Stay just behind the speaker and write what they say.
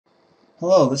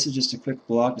Hello, this is just a quick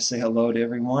blog to say hello to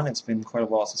everyone. It's been quite a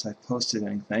while since I've posted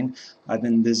anything. I've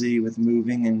been busy with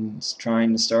moving and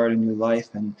trying to start a new life,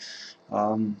 and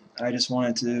I just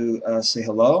wanted to say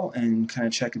hello and kind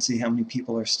of check and see how many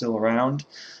people are still around.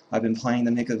 I've been planning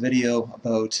to make a video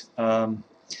about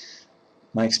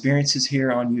my experiences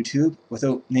here on YouTube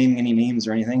without naming any names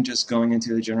or anything, just going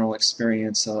into the general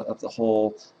experience of the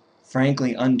whole,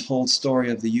 frankly, untold story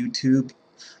of the YouTube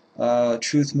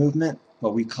truth movement,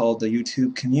 what we call the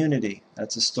YouTube community.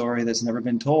 That's a story that's never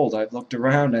been told. I've looked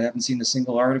around, I haven't seen a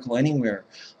single article anywhere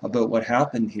about what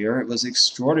happened here. It was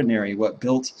extraordinary what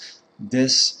built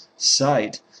this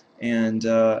site, and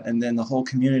then the whole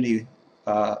community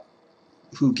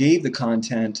who gave the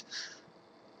content,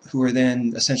 who were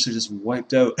then essentially just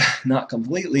wiped out. Not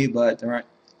completely, but there aren't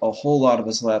a whole lot of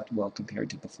us left, well,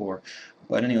 compared to before.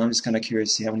 But anyway, I'm just kind of curious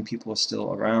to see how many people are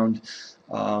still around.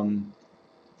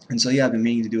 And so yeah, I've been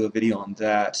meaning to do a video on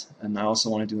that, and I also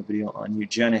want to do a video on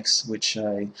eugenics, which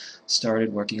I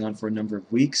started working on for a number of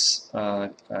weeks. I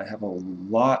have a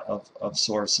lot of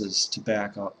sources to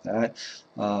back up that.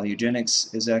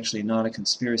 Eugenics is actually not a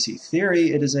conspiracy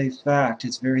theory, it is a fact.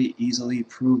 It's very easily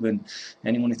proven.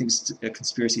 Anyone who thinks it's a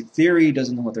conspiracy theory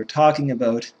doesn't know what they're talking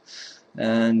about,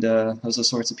 and those are the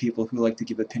sorts of people who like to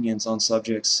give opinions on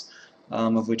subjects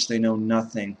of which they know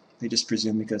nothing. They just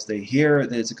presume because they hear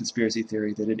that it's a conspiracy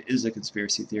theory that it is a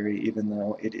conspiracy theory, even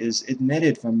though it is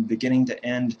admitted from beginning to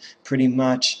end pretty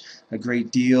much. A great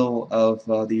deal of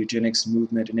the eugenics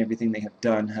movement and everything they have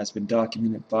done has been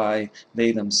documented by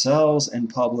they themselves and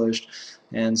published,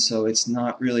 and so it's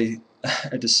not really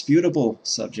a disputable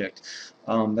subject.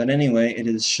 But anyway, it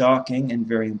is shocking and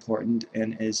very important,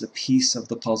 and is a piece of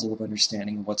the puzzle of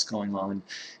understanding what's going on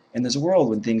in this world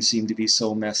when things seem to be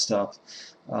so messed up.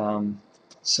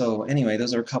 So anyway,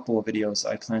 those are a couple of videos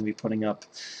I plan to be putting up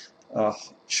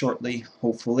shortly,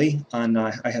 hopefully, and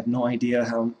I have no idea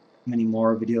how many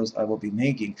more videos I will be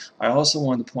making. I also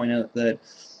wanted to point out that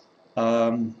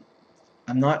I'm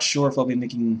not sure if I'll be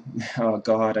making, oh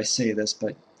God, I say this,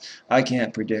 but I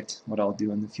can't predict what I'll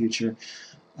do in the future.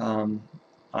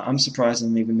 I'm surprised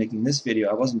I'm even making this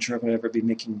video. I wasn't sure if I'd ever be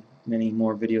making many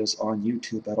more videos on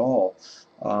YouTube at all.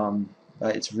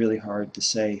 It's really hard to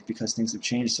say because things have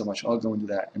changed so much. I'll go into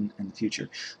that in the future.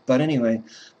 But anyway,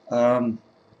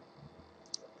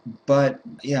 but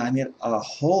yeah, I made a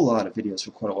whole lot of videos for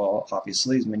quite a while,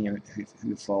 obviously, as many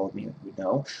who followed me would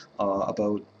know,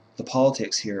 about the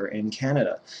politics here in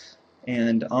Canada.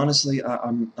 And honestly,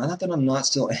 I'm not that I'm not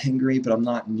still angry, but I'm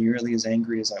not nearly as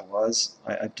angry as I was.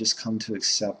 I've just come to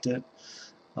accept it.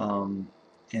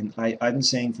 And I've been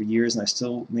saying for years, and I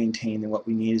still maintain that what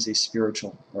we need is a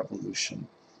spiritual revolution.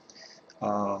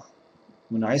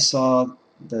 When I saw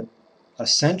the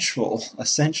essential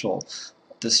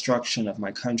destruction of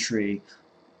my country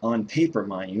on paper,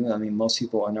 mind you, I mean, most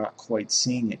people are not quite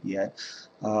seeing it yet,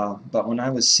 but when I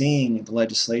was seeing the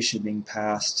legislation being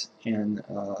passed and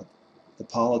the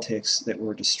politics that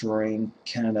were destroying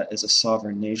Canada as a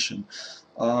sovereign nation,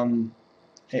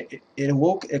 it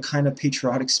awoke a kind of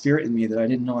patriotic spirit in me that I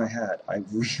didn't know I had. I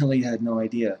really had no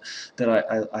idea that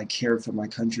I cared for my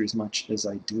country as much as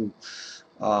I do.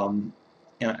 And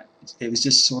it was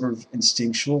just sort of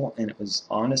instinctual, and it was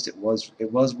honest. It was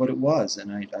what it was,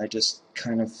 and I just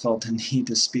kind of felt the need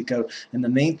to speak out. And the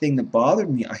main thing that bothered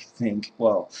me, I think,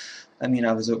 well, I mean,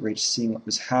 I was outraged seeing what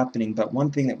was happening, but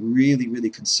one thing that really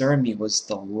concerned me was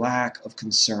the lack of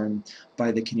concern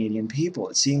by the Canadian people.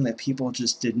 It seemed that people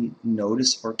just didn't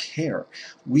notice or care.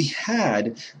 We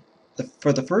had,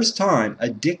 for the first time, a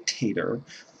dictator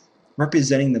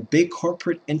representing the big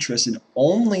corporate interests, and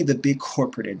only the big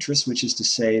corporate interests, which is to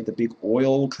say the big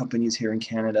oil companies here in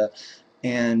Canada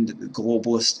and the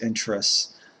globalist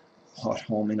interests at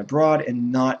home and abroad,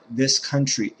 and not this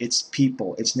country, its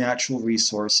people, its natural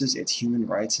resources, its human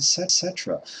rights,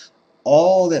 etc.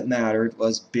 All that mattered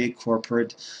was big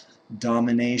corporate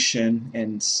domination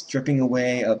and stripping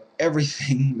away of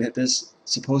everything that this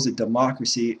supposed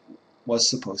democracy was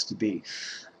supposed to be.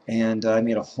 And I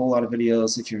made a whole lot of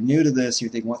videos. If you're new to this,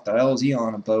 you're thinking, what the hell is he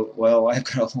on about? Well, I've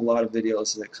got a whole lot of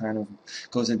videos that kind of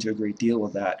goes into a great deal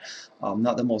of that.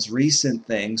 Not the most recent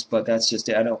things, but that's just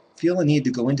it. I don't feel a need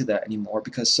to go into that anymore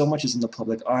because so much is in the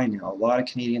public eye now. A lot of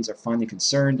Canadians are finally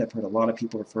concerned. I've heard a lot of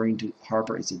people referring to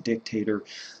Harper as a dictator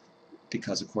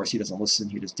because, of course, he doesn't listen.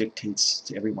 He just dictates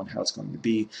to everyone how it's going to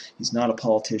be. He's not a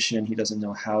politician. He doesn't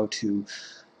know how to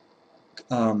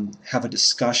have a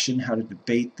discussion, how to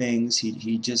debate things.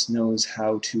 He just knows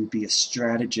how to be a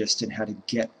strategist and how to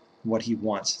get what he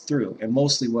wants through. And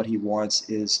mostly what he wants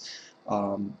is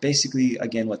basically,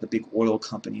 again, what the big oil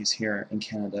companies here in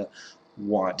Canada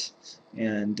want.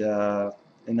 And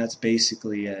and that's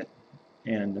basically it.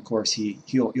 And of course,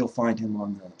 you'll find him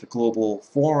on the global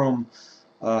forum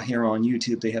here on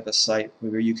YouTube. They have a site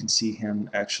where you can see him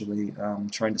actually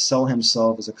trying to sell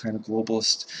himself as a kind of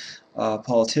globalist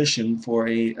politician for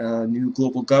a new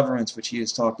global governance, which he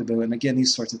has talked about. And again,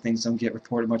 these sorts of things don't get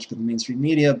reported much by the mainstream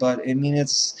media, but I mean,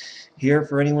 it's here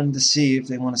for anyone to see if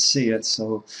they want to see it.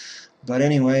 So, but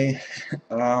anyway,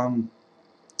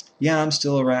 yeah, I'm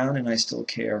still around and I still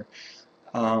care.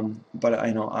 But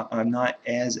I know I'm not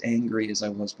as angry as I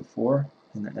was before,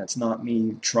 and that's not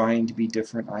me trying to be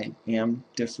different. I am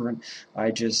different.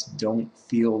 I just don't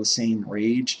feel the same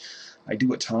rage. I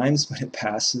do at times, but it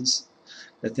passes.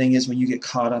 The thing is, when you get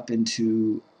caught up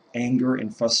into anger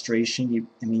and frustration, you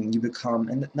become,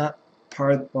 and not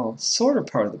part of, well, sort of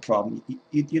part of the problem.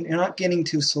 You're not getting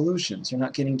to solutions. You're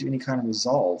not getting to any kind of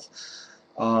resolve.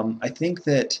 I think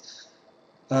that.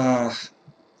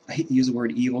 I hate to use the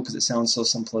word evil because it sounds so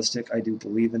simplistic. I do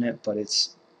believe in it, but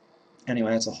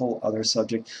anyway, it's a whole other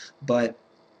subject. But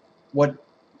what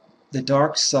the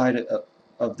dark side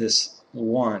of this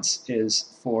wants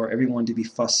is for everyone to be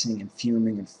fussing and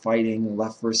fuming and fighting,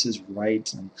 left versus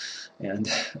right, and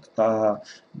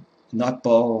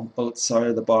nutball, outside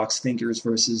of the box thinkers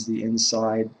versus the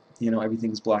inside.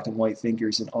 Everything's black and white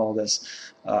thinkers, and all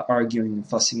this arguing and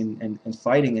fussing and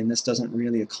fighting, and this doesn't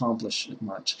really accomplish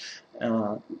much.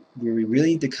 Where we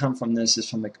really need to come from this is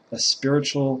from a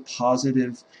spiritual,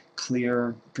 positive,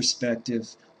 clear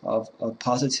perspective of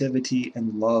positivity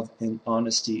and love and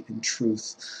honesty and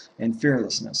truth and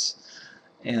fearlessness.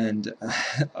 And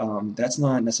that's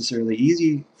not necessarily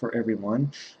easy for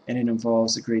everyone, and it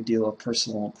involves a great deal of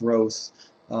personal growth,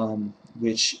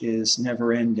 which is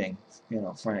never ending,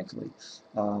 frankly.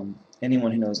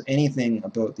 Anyone who knows anything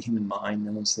about the human mind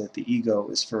knows that the ego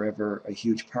is forever a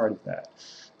huge part of that.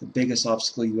 The biggest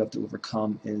obstacle you have to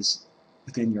overcome is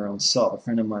within your own self. A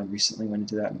friend of mine recently went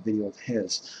into that in a video of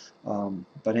his.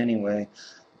 But anyway,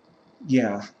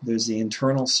 yeah, there's the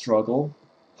internal struggle.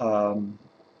 I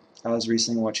was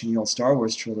recently watching the old Star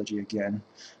Wars trilogy again.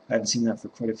 I haven't seen that for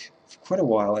quite a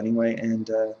while anyway, and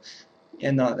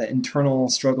the internal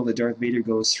struggle that Darth Vader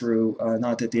goes through,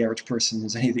 not that the average person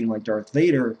is anything like Darth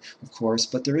Vader, of course,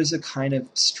 but there is a kind of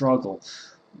struggle,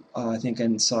 I think,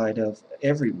 inside of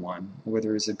everyone, where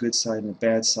there is a good side and a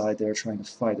bad side they're trying to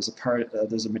fight.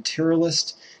 There's a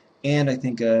materialist, and I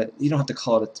think you don't have to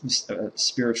call it a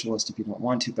spiritualist if you don't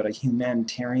want to, but a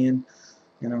humanitarian,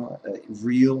 a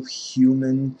real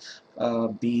human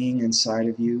being inside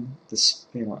of you, a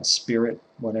spirit,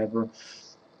 whatever.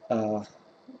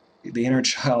 The inner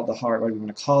child, the heart, whatever you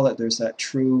want to call it. There's that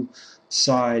true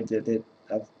side that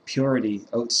of purity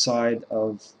outside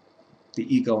of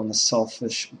the ego and the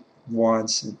selfish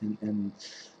wants, and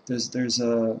there's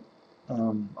a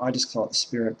I just call it the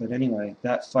spirit, but anyway,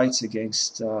 that fights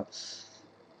against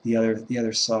the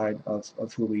other side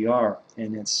of who we are,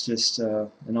 and it's just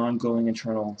an ongoing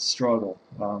internal struggle.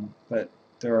 But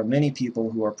there are many people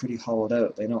who are pretty hollowed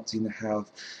out. They don't seem to have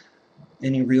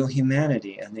any real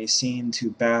humanity, and they seem to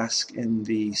bask in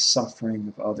the suffering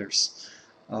of others.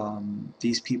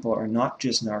 These people are not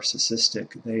just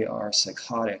narcissistic, they are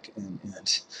psychotic, and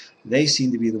they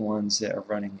seem to be the ones that are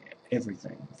running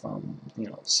everything, from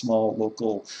small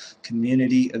local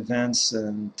community events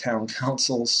and town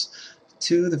councils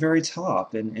to the very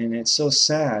top. And it's so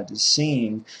sad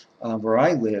seeing where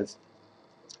I live,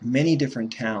 many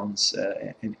different towns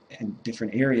and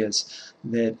different areas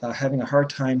that are having a hard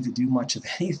time to do much of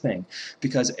anything,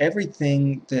 because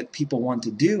everything that people want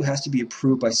to do has to be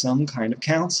approved by some kind of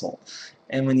council.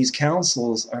 And when these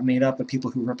councils are made up of people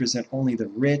who represent only the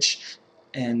rich,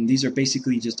 and these are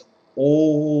basically just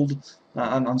old,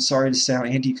 I'm sorry to sound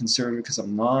anti-conservative because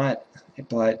I'm not,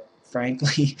 but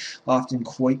frankly often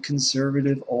quite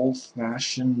conservative,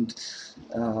 old-fashioned,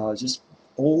 just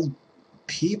old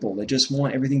people that just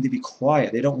want everything to be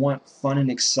quiet. They don't want fun and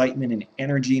excitement and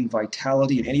energy and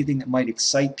vitality and anything that might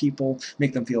excite people,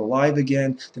 make them feel alive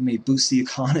again, that may boost the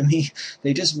economy.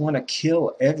 They just want to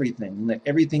kill everything and let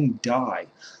everything die.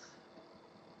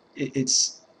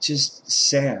 It's just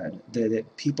sad that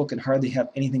people can hardly have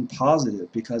anything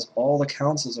positive because all the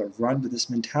councils are run with this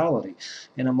mentality.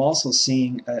 And I'm also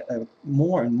seeing a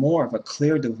more and more of a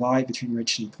clear divide between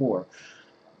rich and poor.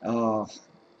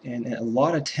 And a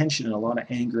lot of tension and a lot of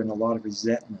anger and a lot of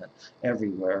resentment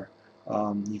everywhere.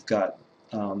 You've got,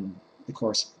 of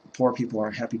course, poor people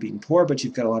aren't happy being poor, but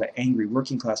you've got a lot of angry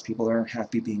working class people that aren't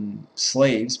happy being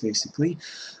slaves, basically.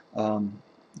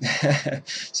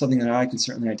 Something that I can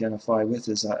certainly identify with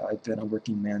is I've been a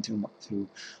working man through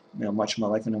much of my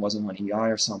life, and I wasn't on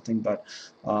EI or something, but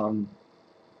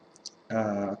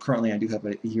currently I do have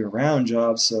a year-round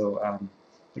job, so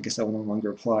I guess that will no longer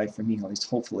apply for me, at least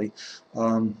hopefully.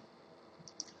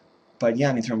 But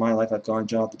yeah, I mean, through my life, I've gone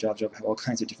job to job, have all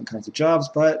kinds of different kinds of jobs,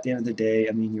 but at the end of the day,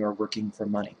 I mean, you are working for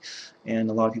money. And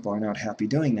a lot of people are not happy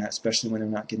doing that, especially when they're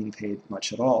not getting paid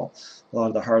much at all. A lot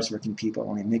of the hardest working people are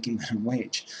only making minimum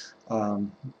wage.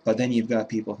 But then you've got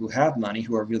people who have money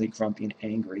who are really grumpy and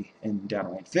angry and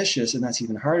downright vicious, and that's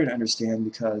even harder to understand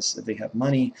because if they have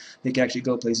money, they can actually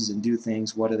go places and do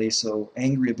things. What are they so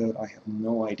angry about? I have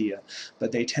no idea.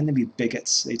 But they tend to be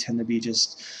bigots. They tend to be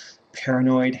just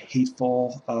paranoid,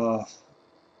 hateful.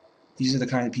 These are the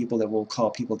kind of people that will call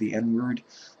people the N-word,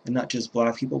 and not just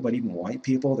black people, but even white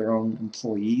people, their own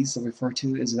employees they'll refer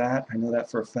to as that. I know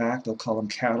that for a fact. They'll call them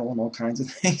cattle and all kinds of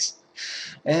things.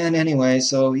 And anyway,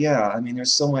 so yeah, I mean,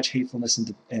 there's so much hatefulness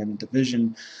and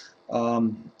division,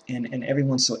 and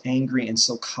everyone's so angry and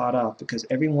so caught up because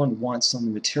everyone wants some in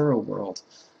the material world.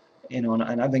 You know,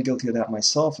 and I've been guilty of that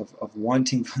myself, of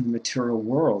wanting from the material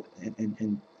world,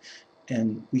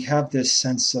 and we have this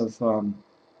sense of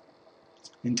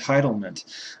entitlement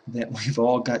that we've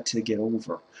all got to get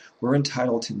over. We're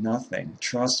entitled to nothing.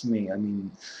 Trust me. I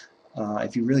mean,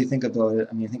 if you really think about it,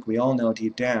 I mean, I think we all know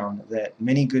deep down that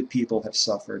many good people have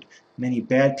suffered, many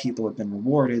bad people have been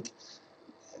rewarded.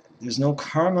 There's no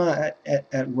karma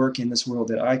at work in this world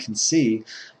that I can see.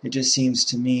 It just seems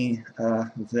to me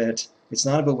that it's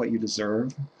not about what you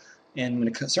deserve. And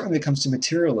when certainly when it comes to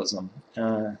materialism,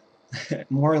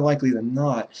 more likely than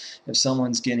not, if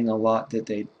someone's getting a lot that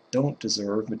they don't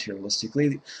deserve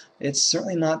materialistically, it's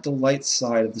certainly not the light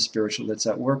side of the spiritual that's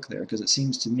at work there, because it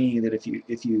seems to me that if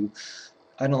you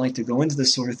I don't like to go into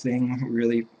this sort of thing,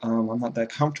 really. I'm not that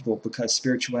comfortable because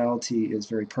spirituality is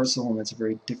very personal and it's a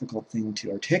very difficult thing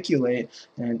to articulate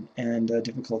and a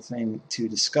difficult thing to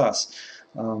discuss.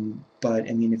 But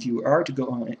I mean, if you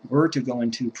were to go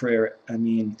into prayer, I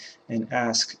mean, and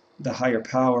ask the higher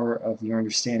power of your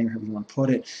understanding, however you want to put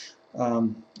it.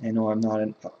 I know I'm not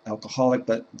an alcoholic,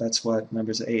 but that's what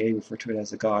members of AA refer to it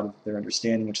as, the God of their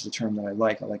understanding, which is a term that I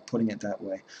like. I like putting it that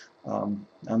way. I'm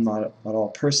not at all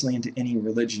personally into any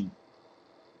religion.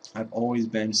 I've always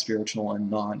been spiritual and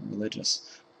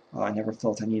non-religious. I never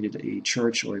felt I needed a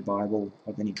church or a Bible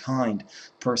of any kind,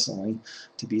 personally,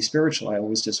 to be spiritual. I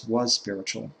always just was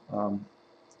spiritual.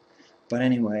 But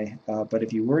anyway, but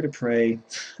if you were to pray,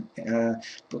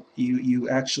 you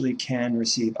actually can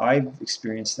receive. I've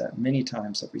experienced that many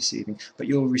times of receiving, but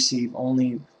you'll receive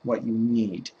only what you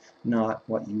need, not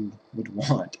what you would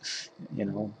want. You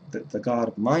know, the God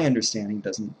of my understanding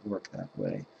doesn't work that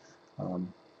way.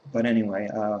 But anyway,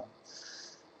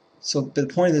 so the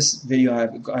point of this video,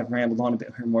 I've rambled on a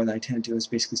bit here more than I tend to, is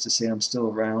basically to say I'm still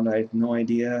around. I have no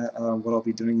idea what I'll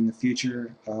be doing in the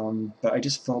future, but I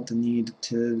just felt the need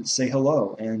to say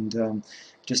hello and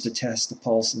just to test the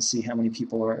pulse and see how many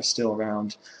people are still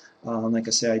around. Like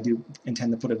I say, I do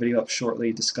intend to put a video up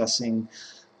shortly discussing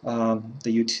the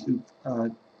YouTube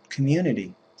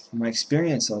community, my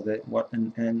experience of it,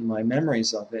 and my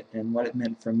memories of it, and what it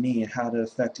meant for me, and how it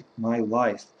affected my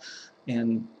life.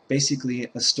 And basically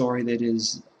a story that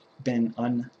has been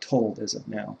untold as of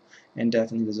now, and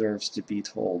definitely deserves to be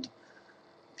told.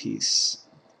 Peace.